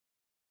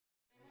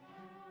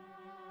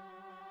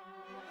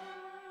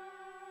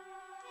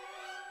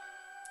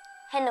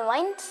Hello,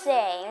 I'm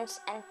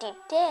James, and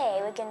today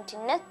we're going to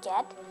look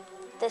at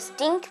the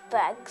stink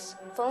bugs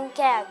from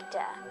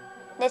character.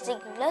 Let's take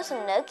a closer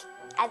look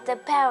at the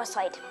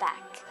Parasite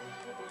pack.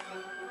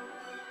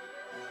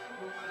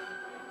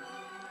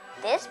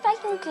 This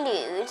pack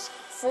includes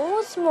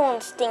 4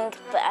 small stink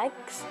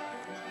bugs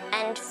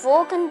and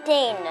 4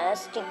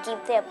 containers to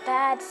keep their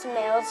bad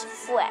smells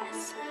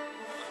fresh.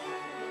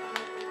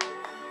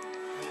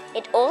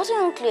 It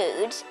also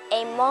includes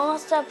a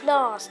master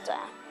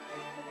blaster.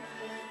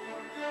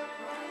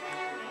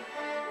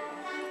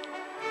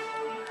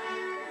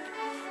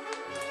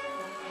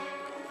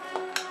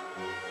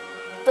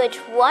 Put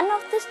one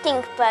of the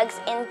stink bugs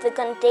in the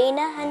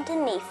container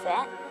underneath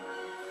it.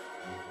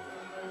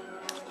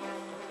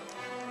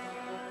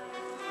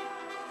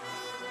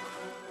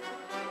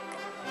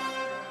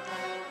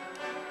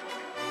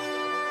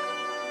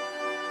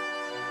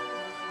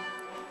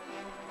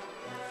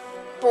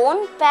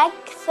 Pull back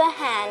the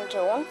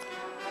handle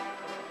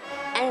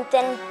and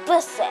then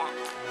push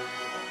it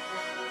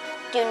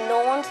to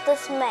launch the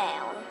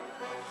smell.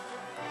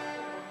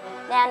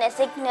 Now let's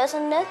take a closer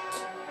look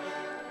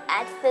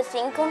at the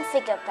single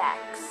figure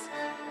packs.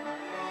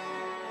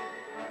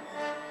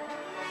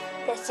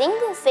 The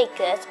single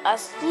figures are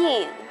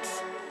huge.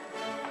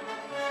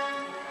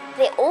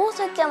 They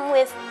also come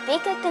with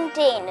bigger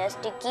containers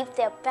to keep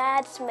their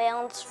bad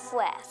smells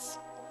fresh.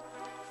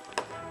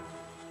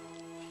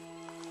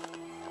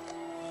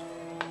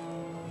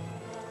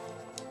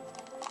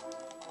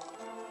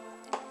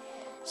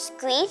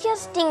 Squeeze your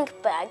stink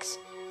bugs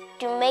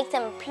to make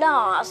them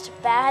blast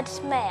bad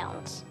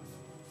smells.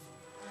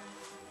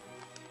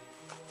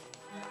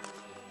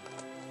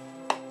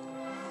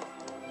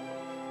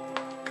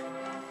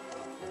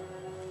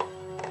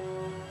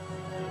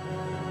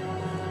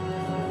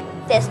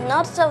 There's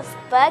lots of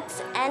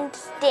bugs and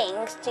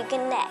stings to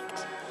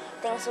connect.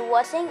 Thanks for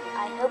watching.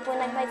 I hope you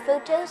like my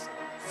photos.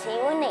 See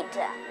you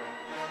later.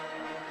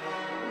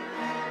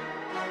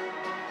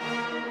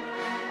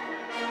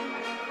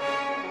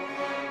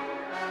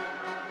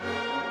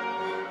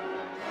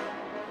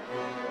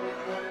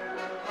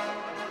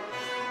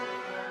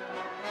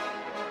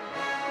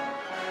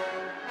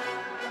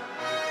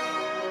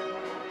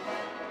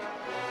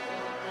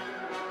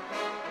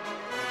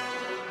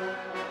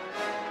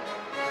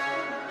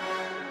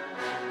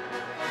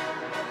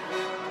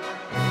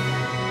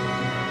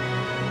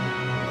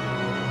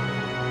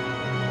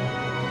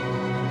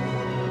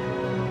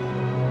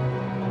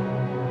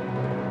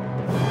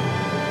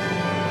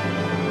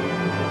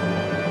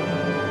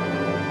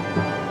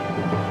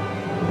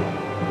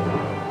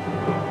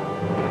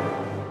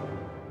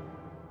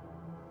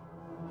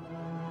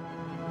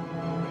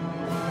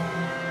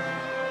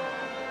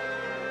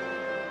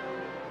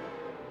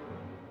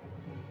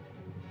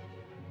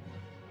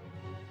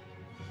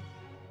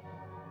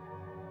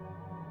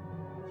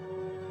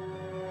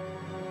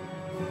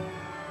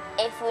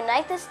 If you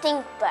like the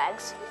stink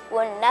bugs,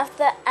 you'll love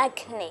the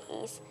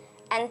Agnes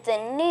and the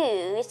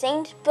new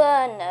St.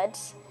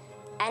 Bernards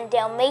and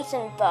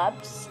Dalmatian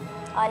pups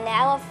are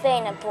now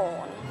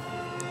available.